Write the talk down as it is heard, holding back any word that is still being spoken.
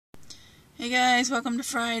Hey guys, welcome to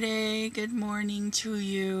Friday. Good morning to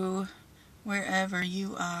you, wherever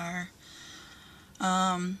you are.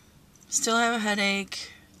 Still have a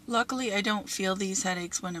headache. Luckily, I don't feel these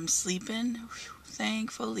headaches when I'm sleeping,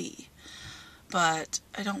 thankfully. But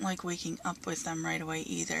I don't like waking up with them right away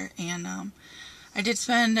either. And I did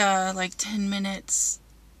spend like 10 minutes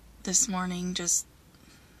this morning just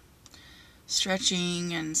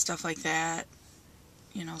stretching and stuff like that.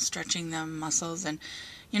 You know, stretching the muscles. And,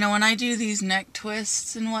 you know, when I do these neck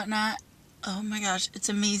twists and whatnot, oh my gosh, it's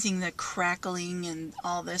amazing the crackling and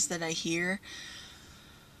all this that I hear.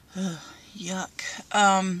 Ugh, yuck.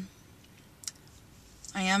 I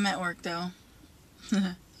am at work though.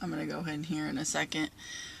 I'm going to go ahead and hear in a second.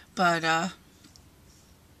 But,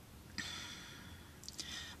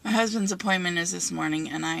 my husband's appointment is this morning,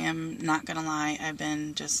 and I am not going to lie, I've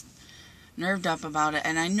been just nerved up about it,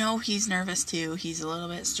 and I know he's nervous too. He's a little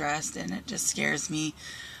bit stressed, and it just scares me.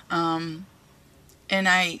 And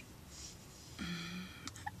I'm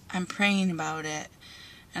praying about it,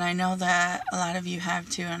 and I know that a lot of you have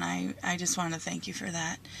too, and I just want to thank you for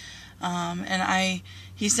that.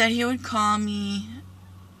 He said he would call me,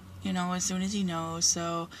 you know, as soon as he knows.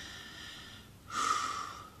 So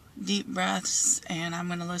deep breaths, and I'm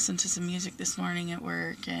going to listen to some music this morning at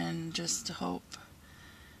work and just hope.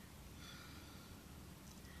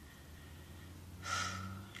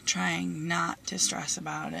 Trying not to stress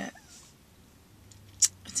about it.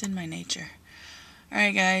 It's in my nature.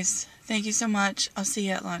 Alright guys, thank you so much. I'll see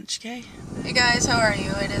you at lunch, okay? Hey guys, how are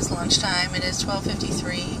you? It is lunchtime. It is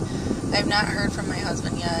 12:53. I have not heard from my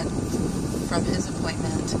husband yet from his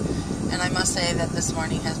appointment, and I must say that this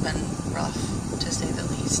morning has been rough, to say the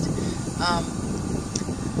least.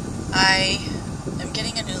 I am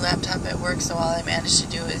getting a new laptop at work, so all I managed to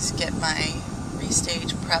do is get my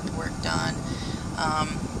restage prep work done.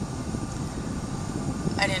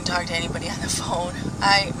 I didn't talk to anybody on the phone.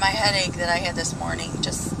 My headache that I had this morning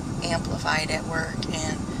just amplified at work,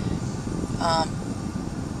 and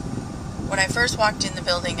when I first walked in the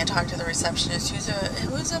building and talked to the receptionist,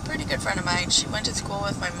 who's a pretty good friend of mine. She went to school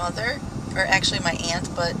with my mother, or actually my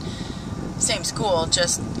aunt, but same school,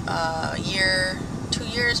 just 2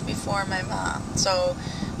 years before my mom. So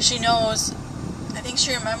she knows, I think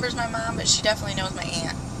she remembers my mom, but she definitely knows my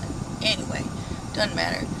aunt. Anyway, doesn't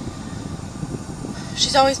matter.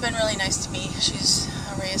 She's always been really nice to me. She's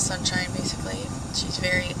a ray of sunshine, basically. She's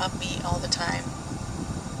very upbeat all the time.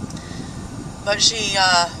 But she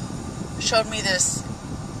showed me this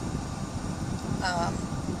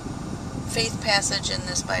faith passage in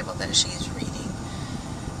this Bible that she's reading.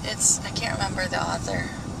 I can't remember the author.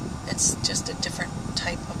 It's just a different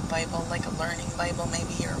type of Bible, like a learning Bible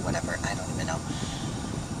maybe, or whatever. I don't even know.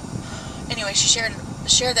 Anyway, she shared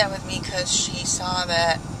that with me because she saw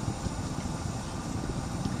that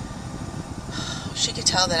she could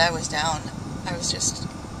tell that I was down. I was just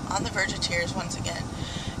on the verge of tears once again.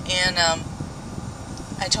 And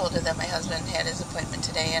I told her that my husband had his appointment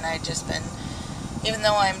today, and I'd just been, even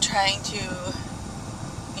though I'm trying to,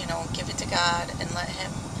 you know, give it to God and let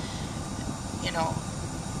him, you know,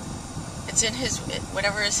 it's in his,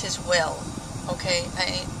 whatever is his will, okay?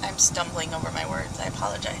 I'm stumbling over my words. I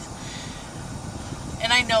apologize.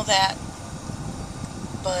 And I know that,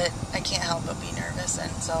 but I can't help but be nervous,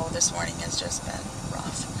 and so this morning has just been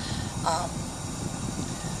rough.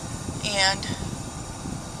 And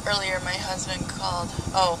earlier my husband called,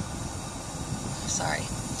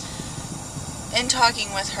 in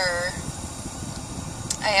talking with her,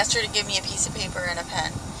 I asked her to give me a piece of paper and a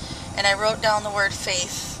pen, and I wrote down the word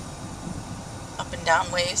faith up and down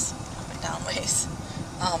ways,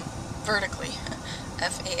 vertically,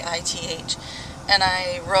 F-A-I-T-H, and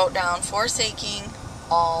I wrote down, forsaking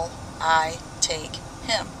all I take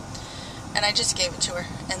him. And I just gave it to her.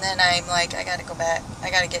 And then I'm like, I gotta go back. I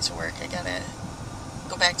gotta get to work. I gotta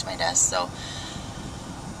go back to my desk. So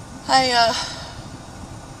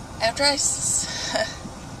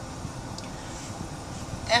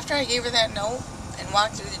after I gave her that note and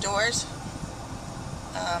walked through the doors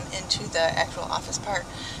into the actual office part,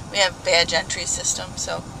 we have badge entry system.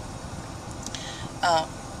 So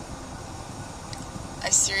I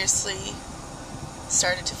seriously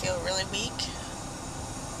started to feel really weak,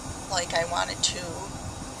 like I wanted to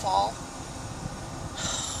fall.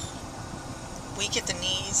 Weak at the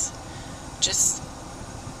knees. Just,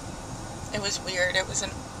 it was weird. It was a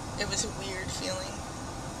weird feeling.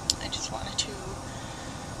 I just wanted to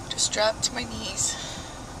just drop to my knees.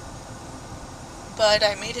 But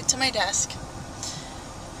I made it to my desk,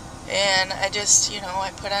 and I just, you know,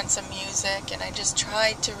 I put on some music, and I just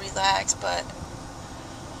tried to relax, but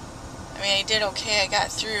I mean, I did okay. I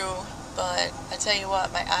got through, but I tell you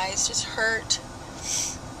what, my eyes just hurt.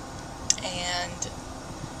 And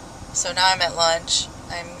so now I'm at lunch.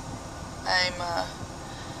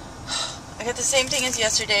 I got the same thing as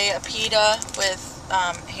yesterday, a pita with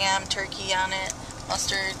ham, turkey on it,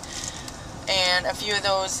 mustard, and a few of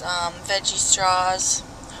those veggie straws.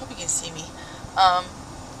 I hope you can see me.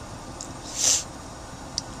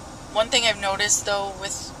 One thing I've noticed though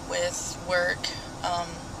with work,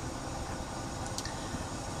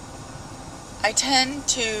 I tend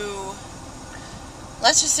to,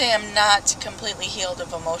 let's just say I'm not completely healed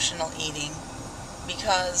of emotional eating,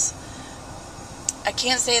 because I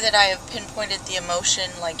can't say that I have pinpointed the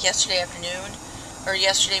emotion like yesterday afternoon, or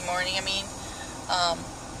yesterday morning, I mean,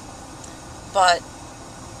 but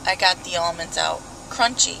I got the almonds out.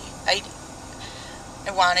 Crunchy. I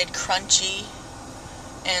wanted crunchy,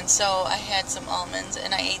 and so I had some almonds,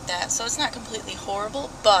 and I ate that. So it's not completely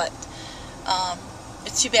horrible, but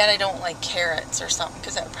it's too bad I don't like carrots or something,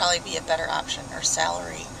 because that would probably be a better option, or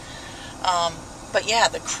celery. But yeah,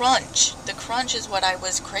 the crunch is what I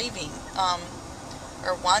was craving,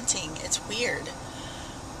 or wanting. It's weird.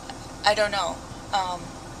 I don't know.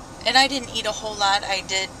 And I didn't eat a whole lot. I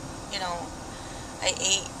did, I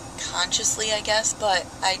ate consciously, I guess, but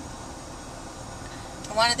I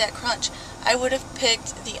wanted that crunch. I would have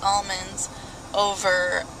picked the almonds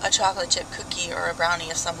over a chocolate chip cookie or a brownie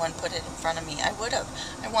if someone put it in front of me. I would have.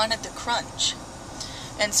 I wanted the crunch.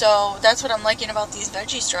 And so that's what I'm liking about these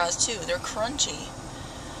veggie straws too. They're crunchy.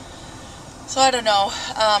 So I don't know.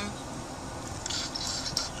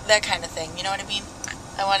 That kind of thing. You know what I mean?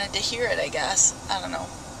 I wanted to hear it, I guess. I don't know.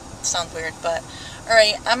 It sounds weird, but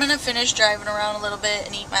alright, I'm going to finish driving around a little bit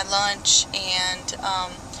and eat my lunch, and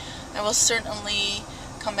I will certainly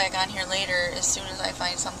come back on here later as soon as I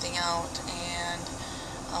find something out. And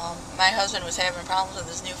my husband was having problems with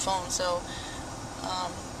his new phone, so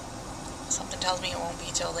something tells me it won't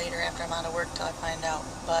be till later after I'm out of work till I find out.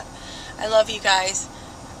 But I love you guys.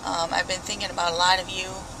 I've been thinking about a lot of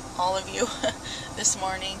you, all of you, this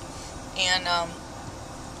morning, and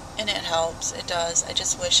it helps. It does. I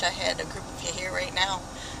just wish I had a group of you here right now.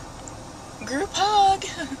 Group hug.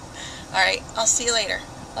 Alright, I'll see you later.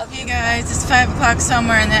 Love you. Hey guys, it's 5 o'clock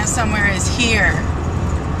somewhere, and that somewhere is here.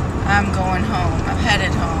 I'm going home. I'm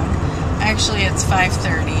headed home. Actually, it's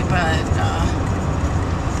 5:30, but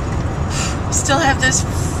still have this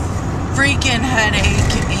freaking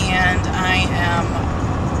headache, and I am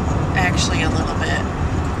actually a little bit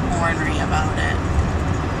ornery about it.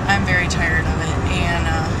 I'm very tired of it, and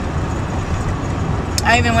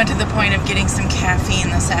I even went to the point of getting some caffeine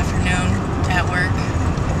this afternoon at work.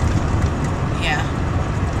 Yeah,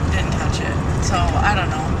 didn't touch it. So, I don't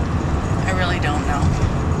know. I really don't know.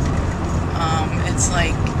 It's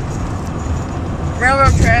like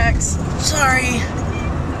railroad tracks. Sorry.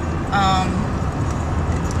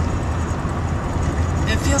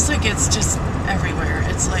 It feels like it's just everywhere.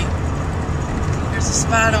 It's like there's a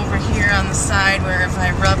spot over here on the side where if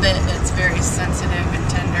I rub it, it's very sensitive and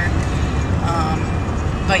tender.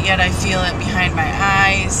 But yet I feel it behind my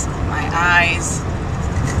eyes,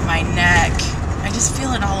 my neck. I just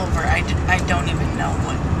feel it all over. I don't even know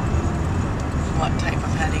what type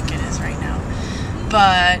of headache it is right now.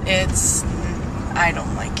 But I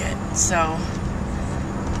don't like it. So,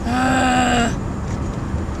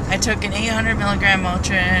 I took an 800 milligram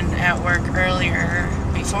Motrin at work earlier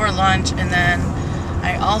before lunch, and then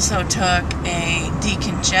I also took a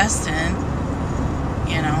decongestant,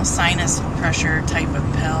 sinus pressure type of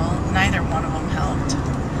pill. Neither one of them helped.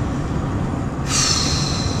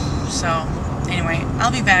 So, anyway,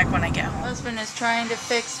 I'll be back when I get home. My husband is trying to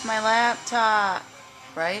fix my laptop,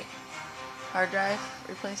 right? Hard drive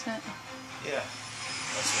replacement? Yeah.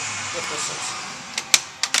 That's what this is.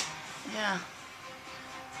 Yeah.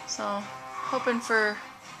 So, hoping for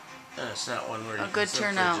And it's not one where you a good can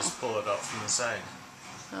simply turnout. just pull it out from the side.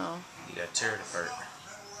 So, You gotta tear it apart.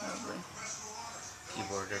 probably.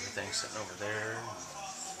 Keyboard, everything sitting over there.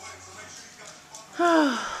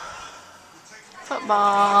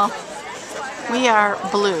 Football. We are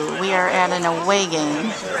blue. We are at an away game.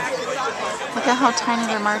 Look at how tiny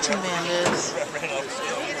their marching band is.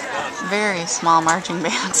 Very small marching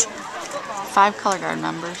bands. 5 color guard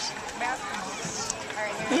members.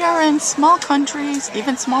 We are in small countries,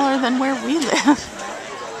 even smaller than where we live.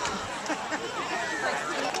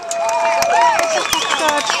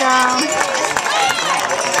 Touchdown.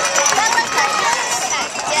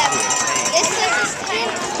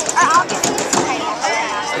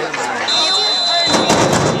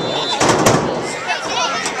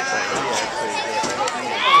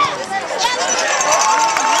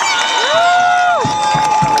 Yay!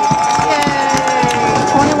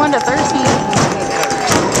 21-13.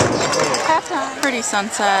 Pretty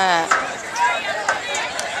sunset.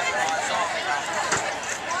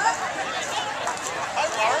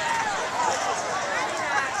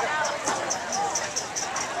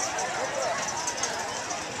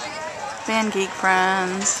 Band Geek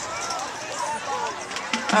friends.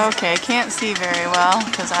 Okay, can't see very well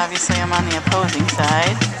because obviously I'm on the opposing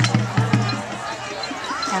side.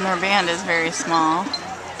 And their band is very small.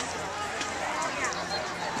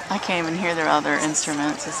 I can't even hear their other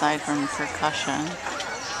instruments aside from percussion.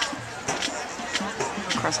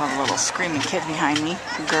 Of course, I have a little screaming kid behind me.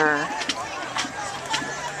 Grr.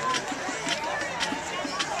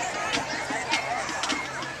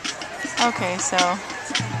 Okay, so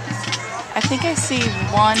I think I see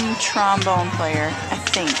one trombone player. I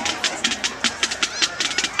think.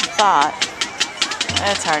 But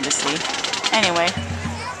that's hard to see. Anyway,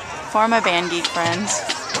 for my Band Geek friends,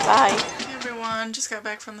 bye. Hey everyone, just got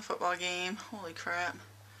back from the football game. Holy crap.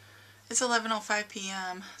 It's 11:05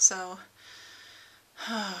 p.m. So,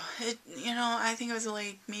 I think it was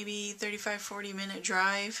like maybe 35-40 minute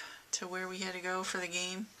drive to where we had to go for the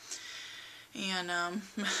game. And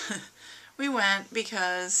we went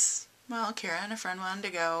because, well, Kara and a friend wanted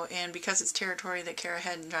to go, and because it's territory that Kara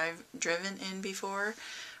hadn't driven in before,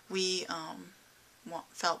 we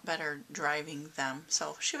felt better driving them.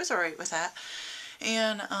 So she was alright with that.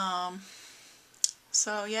 And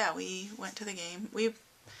so yeah, we went to the game. We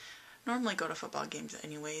normally go to football games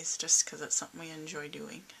anyways, just because it's something we enjoy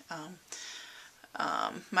doing.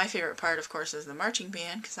 My favorite part, of course, is the marching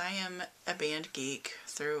band, because I am a band geek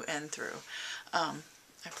through and through.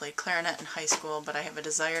 I played clarinet in high school, but I have a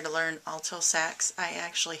desire to learn alto sax. I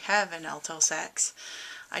actually have an alto sax.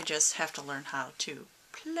 I just have to learn how to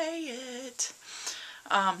play it,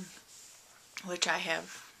 which I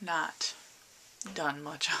have not done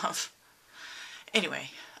much of.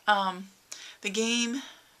 Anyway, the game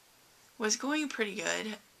was going pretty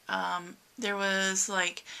good. There was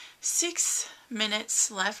like 6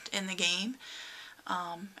 minutes left in the game,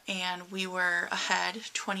 and we were ahead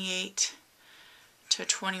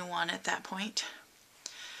 28-21 at that point.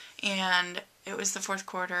 And it was the fourth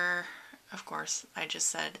quarter. Of course, I just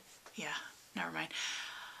said, yeah, never mind.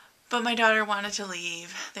 But my daughter wanted to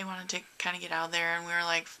leave. They wanted to kind of get out of there, and we were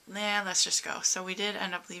like, nah, let's just go. So we did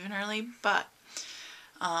end up leaving early, but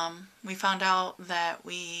we found out that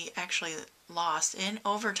we actually lost in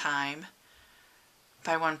overtime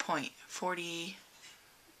by 1 point,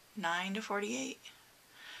 49-48,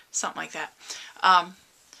 something like that.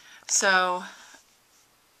 So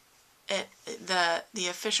the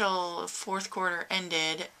official fourth quarter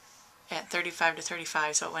ended at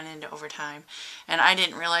 35-35, so it went into overtime. And I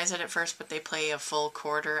didn't realize it at first, but they play a full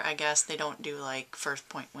quarter, I guess. They don't do like first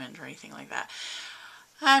point wins or anything like that.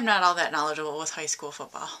 I'm not all that knowledgeable with high school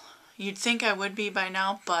football. You'd think I would be by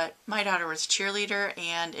now, but my daughter was cheerleader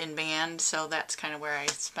and in band, so that's kind of where I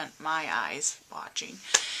spent my eyes watching.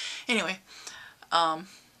 Anyway,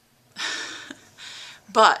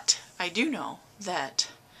 but I do know that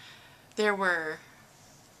there were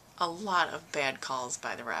a lot of bad calls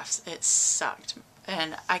by the refs. It sucked.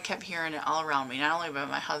 And I kept hearing it all around me, not only by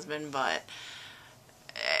my husband, but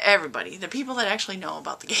everybody. The people that actually know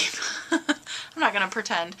about the game. I'm not going to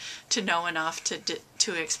pretend to know enough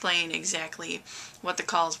to explain exactly what the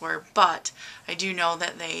calls were, but I do know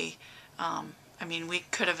that they, we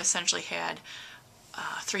could have essentially had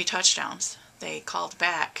 3 touchdowns. They called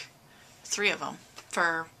back 3 of them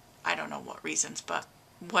for, I don't know what reasons, but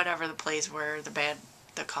whatever the plays were, the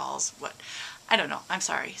calls, I don't know. I'm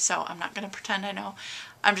sorry. So I'm not going to pretend I know.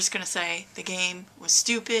 I'm just going to say the game was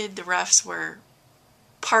stupid. The refs were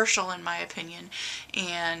partial in my opinion,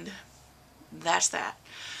 and that's that.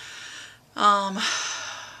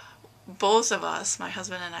 Both of us, my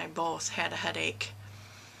husband and I both, had a headache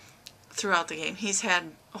throughout the game. He's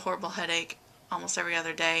had a horrible headache almost every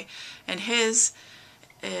other day, and his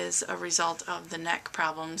is a result of the neck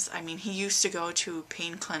problems. I mean, he used to go to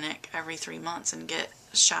pain clinic every 3 months and get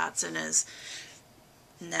shots in his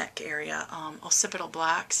neck area, occipital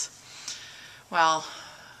blocks. Well,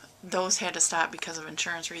 those had to stop because of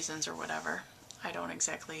insurance reasons or whatever. I don't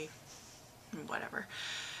exactly, whatever.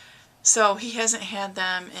 So he hasn't had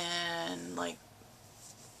them in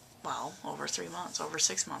over 3 months, over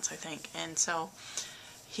 6 months I think. And so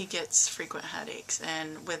he gets frequent headaches.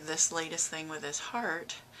 And with this latest thing with his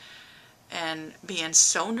heart, and being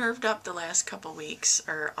so nerved up the last couple weeks,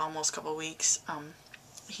 or almost couple weeks,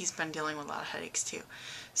 he's been dealing with a lot of headaches too.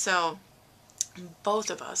 So both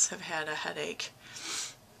of us have had a headache.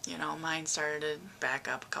 You know, mine started back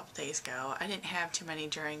up a couple days ago. I didn't have too many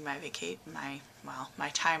during my my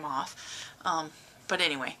time off. But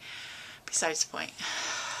anyway, besides the point.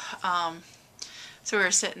 So we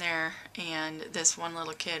were sitting there, and this one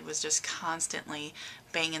little kid was just constantly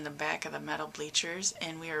banging the back of the metal bleachers,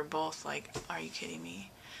 and we were both like, are you kidding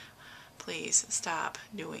me? Please stop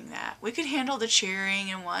doing that. We could handle the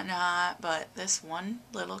cheering and whatnot, but this one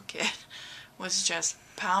little kid was just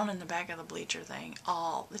pounding the back of the bleacher thing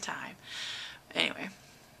all the time. Anyway,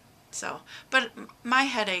 so, but my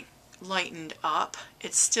headache lightened up.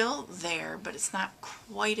 It's still there, but it's not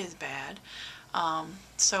quite as bad.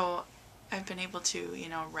 So I've been able to,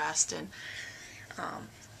 rest and,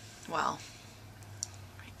 well,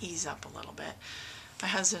 ease up a little bit. My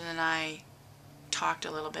husband and I talked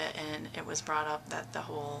a little bit, and it was brought up that the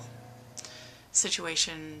whole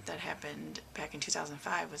situation that happened back in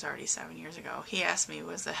 2005 was already 7 years ago. He asked me,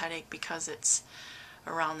 was the headache because it's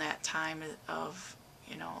around that time of,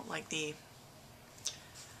 like the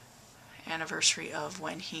anniversary of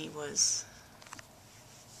when he was,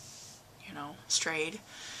 strayed,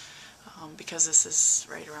 because this is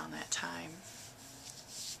right around that time.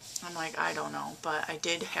 I'm like, I don't know, but I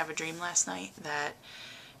did have a dream last night that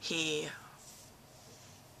he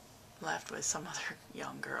left with some other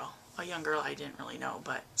young girl. A young girl I didn't really know,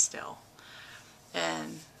 but still.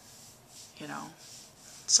 And,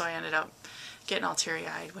 so I ended up getting all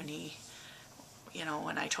teary-eyed when he,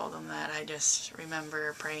 when I told him that. I just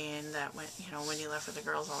remember praying that when he left with the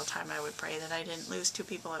girls all the time, I would pray that I didn't lose two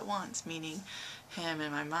people at once, meaning him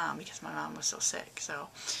and my mom, because my mom was so sick. So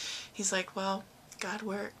he's like, well, God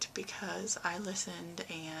worked because I listened,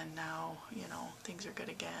 and now, things are good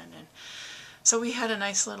again. And so we had a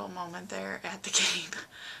nice little moment there at the game,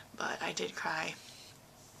 but I did cry.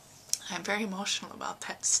 I'm very emotional about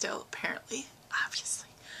that still, apparently, obviously.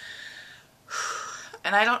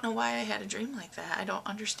 And I don't know why I had a dream like that. I don't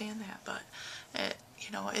understand that, but it,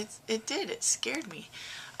 it did. It scared me.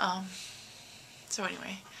 So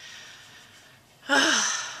anyway.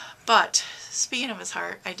 But speaking of his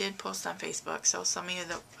heart, I did post on Facebook, so some of you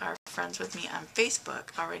that are friends with me on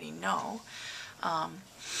Facebook already know.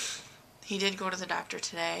 He did go to the doctor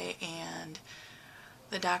today, and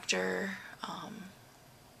the doctor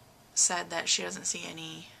said that she doesn't see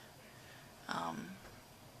any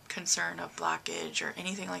concern of blockage or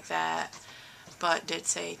anything like that, but did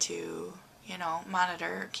say to,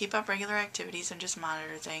 monitor, keep up regular activities and just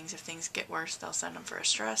monitor things. If things get worse, they'll send them for a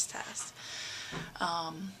stress test.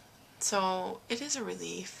 So it is a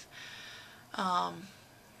relief,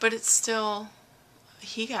 but it's still,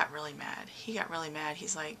 he got really mad.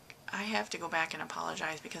 He's like, I have to go back and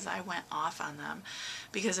apologize because I went off on them,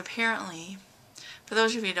 because apparently, for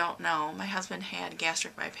those of you who don't know, my husband had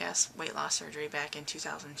gastric bypass weight loss surgery back in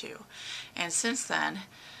 2002, and since then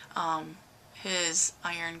his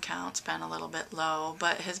iron count's been a little bit low,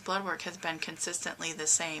 but his blood work has been consistently the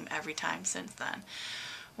same every time since then.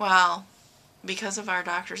 Well, because of our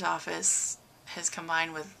doctor's office has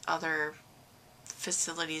combined with other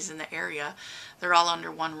facilities in the area, they're all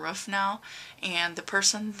under one roof now, and the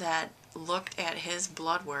person that looked at his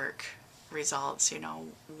blood work results,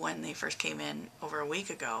 when they first came in over a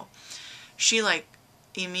week ago, she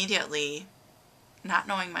immediately, not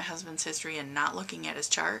knowing my husband's history and not looking at his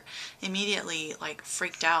chart, immediately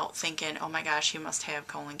freaked out, thinking, oh my gosh, he must have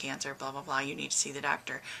colon cancer, blah blah blah, you need to see the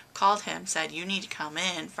doctor. Called him, said you need to come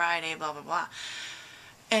in Friday, blah blah blah.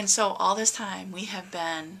 And so all this time we have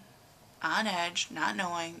been on edge, not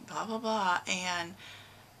knowing, blah blah blah, and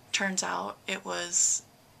turns out it was,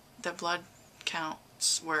 the blood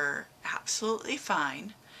counts were absolutely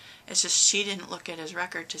fine. It's just she didn't look at his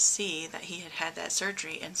record to see that he had had that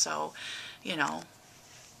surgery, and so,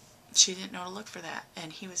 she didn't know to look for that.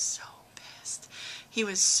 And he was so pissed. He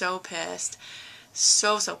was so pissed.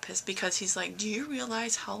 So pissed, because he's like, do you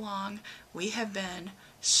realize how long we have been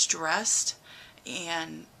stressed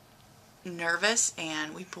and nervous,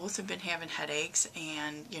 and we both have been having headaches,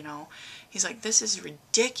 and he's like, this is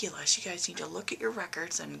ridiculous. You guys need to look at your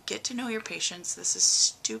records and get to know your patients. This is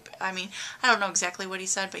stupid. I mean, I don't know exactly what he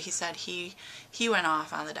said, but he said he went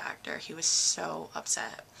off on the doctor. He was so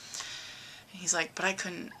upset. And he's like, but I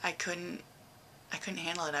couldn't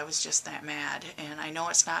handle it. I was just that mad. And I know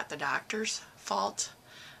it's not the doctor's fault.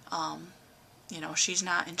 She's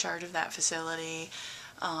not in charge of that facility.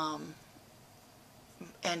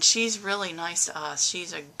 And she's really nice to us.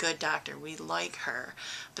 She's a good doctor. We like her.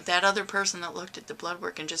 But that other person that looked at the blood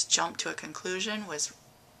work and just jumped to a conclusion was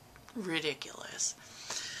ridiculous.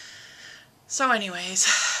 So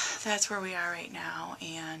anyways, that's where we are right now.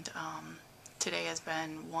 And today has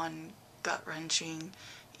been one gut-wrenching,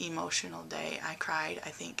 emotional day. I cried, I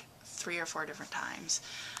think, 3 or 4 different times.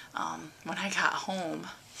 When I got home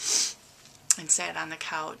and sat on the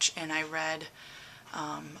couch and I read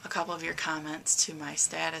a couple of your comments to my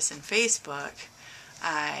status in Facebook,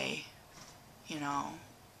 I, you know,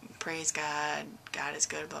 praise God, God is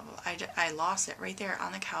good, blah, blah, blah. I lost it right there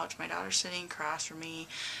on the couch. My daughter's sitting across from me.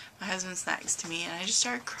 My husband's next to me, and I just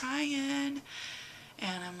started crying.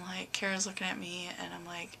 And I'm like, Kara's looking at me, and I'm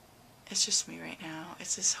like, it's just me right now.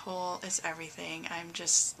 It's this whole, it's everything. I'm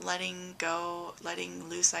just letting go, letting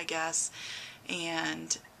loose, I guess.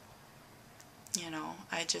 And, you know,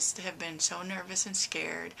 I just have been so nervous and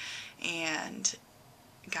scared. And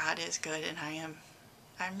God is good, and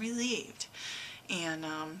I'm relieved. And,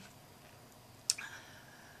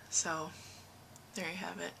 so, there you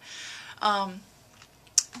have it.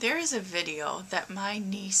 There is a video that my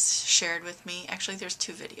niece shared with me. Actually, there's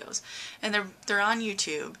 2 videos, and they're on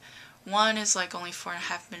YouTube. One is like only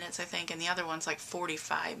 4.5 minutes, I think, and the other one's like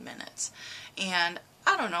 45 minutes. And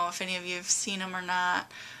I don't know if any of you have seen them or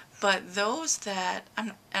not, but those that,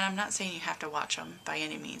 and I'm not saying you have to watch them by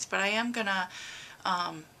any means, but I am gonna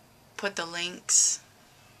put the links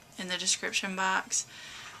in the description box,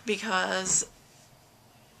 because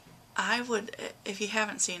I would, if you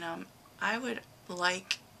haven't seen them, I would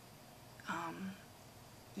like,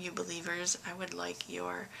 you believers, I would like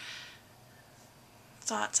your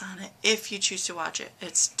thoughts on it if you choose to watch it.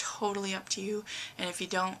 It's totally up to you, and if you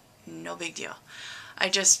don't, no big deal. I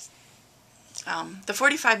just, the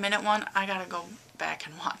 45-minute one, I gotta go back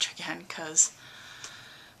and watch again, because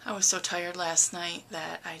I was so tired last night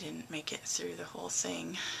that I didn't make it through the whole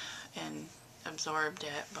thing and absorbed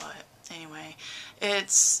it. But anyway,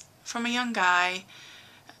 it's from a young guy,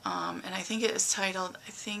 and I think it's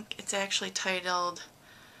actually titled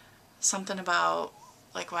something about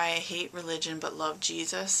like why I hate religion but love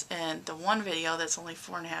Jesus. And the one video that's only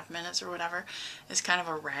 4.5 minutes or whatever is kind of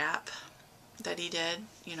a rap that he did,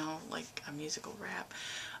 you know, like a musical rap.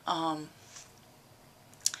 And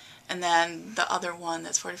then the other one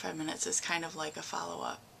that's 45 minutes is kind of like a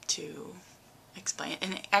follow-up to explain.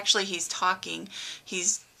 And actually he's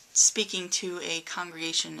speaking to a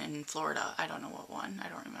congregation in Florida. I don't know what one, I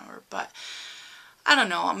don't remember, but I don't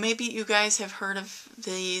know, maybe you guys have heard of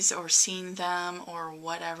these or seen them or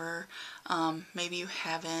whatever. Maybe you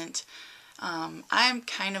haven't. I'm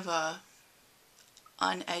kind of a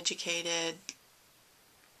uneducated,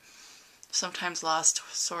 sometimes lost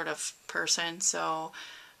sort of person, so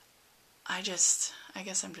I guess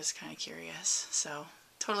I'm just kind of curious. So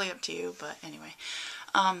totally up to you, but anyway,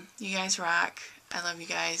 you guys rock. I love you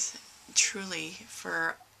guys truly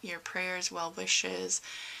for your prayers, well wishes,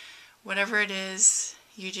 whatever it is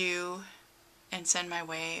you do and send my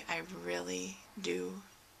way. I really do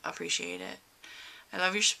appreciate it. I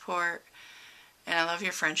love your support, and I love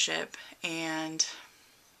your friendship, and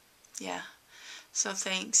yeah, so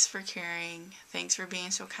thanks for caring, thanks for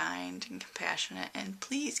being so kind and compassionate, and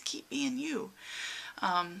please keep being you.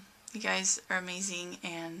 You guys are amazing,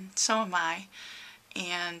 and so am I.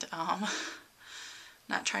 And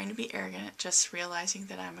not trying to be arrogant, just realizing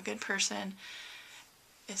that I'm a good person.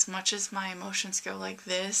 As much as my emotions go like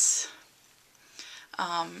this,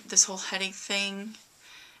 this whole headache thing,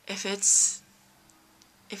 if it's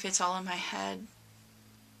all in my head,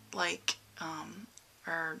 like,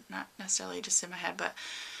 or not necessarily just in my head, but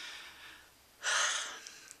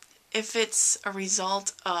if it's a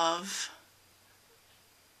result of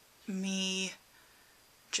me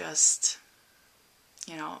just,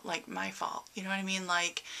 you know, like my fault, you know what I mean?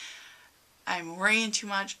 Like, I'm worrying too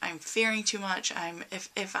much, I'm fearing too much,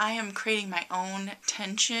 if I am creating my own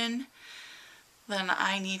tension, then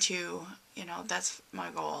I need to, you know, that's my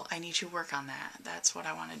goal. I need to work on that. That's what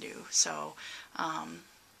I want to do. So,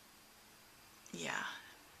 yeah.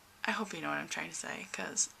 I hope you know what I'm trying to say,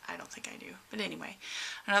 because I don't think I do. But anyway,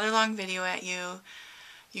 another long video at you.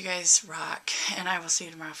 You guys rock, and I will see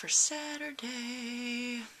you tomorrow for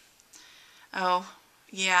Saturday. Oh,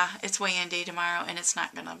 yeah, it's weigh-in day tomorrow, and it's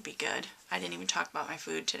not gonna be good. I didn't even talk about my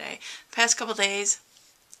food today. The past couple days,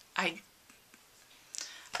 I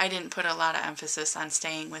didn't put a lot of emphasis on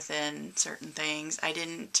staying within certain things. I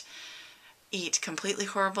didn't eat completely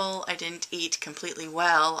horrible. I didn't eat completely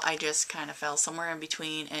well. I just kind of fell somewhere in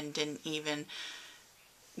between and didn't even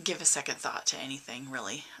give a second thought to anything,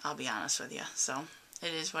 really. I'll be honest with you. So,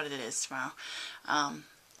 it is what it is tomorrow.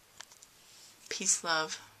 Peace,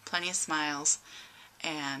 love, plenty of smiles,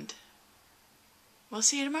 and we'll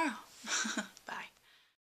see you tomorrow. Bye.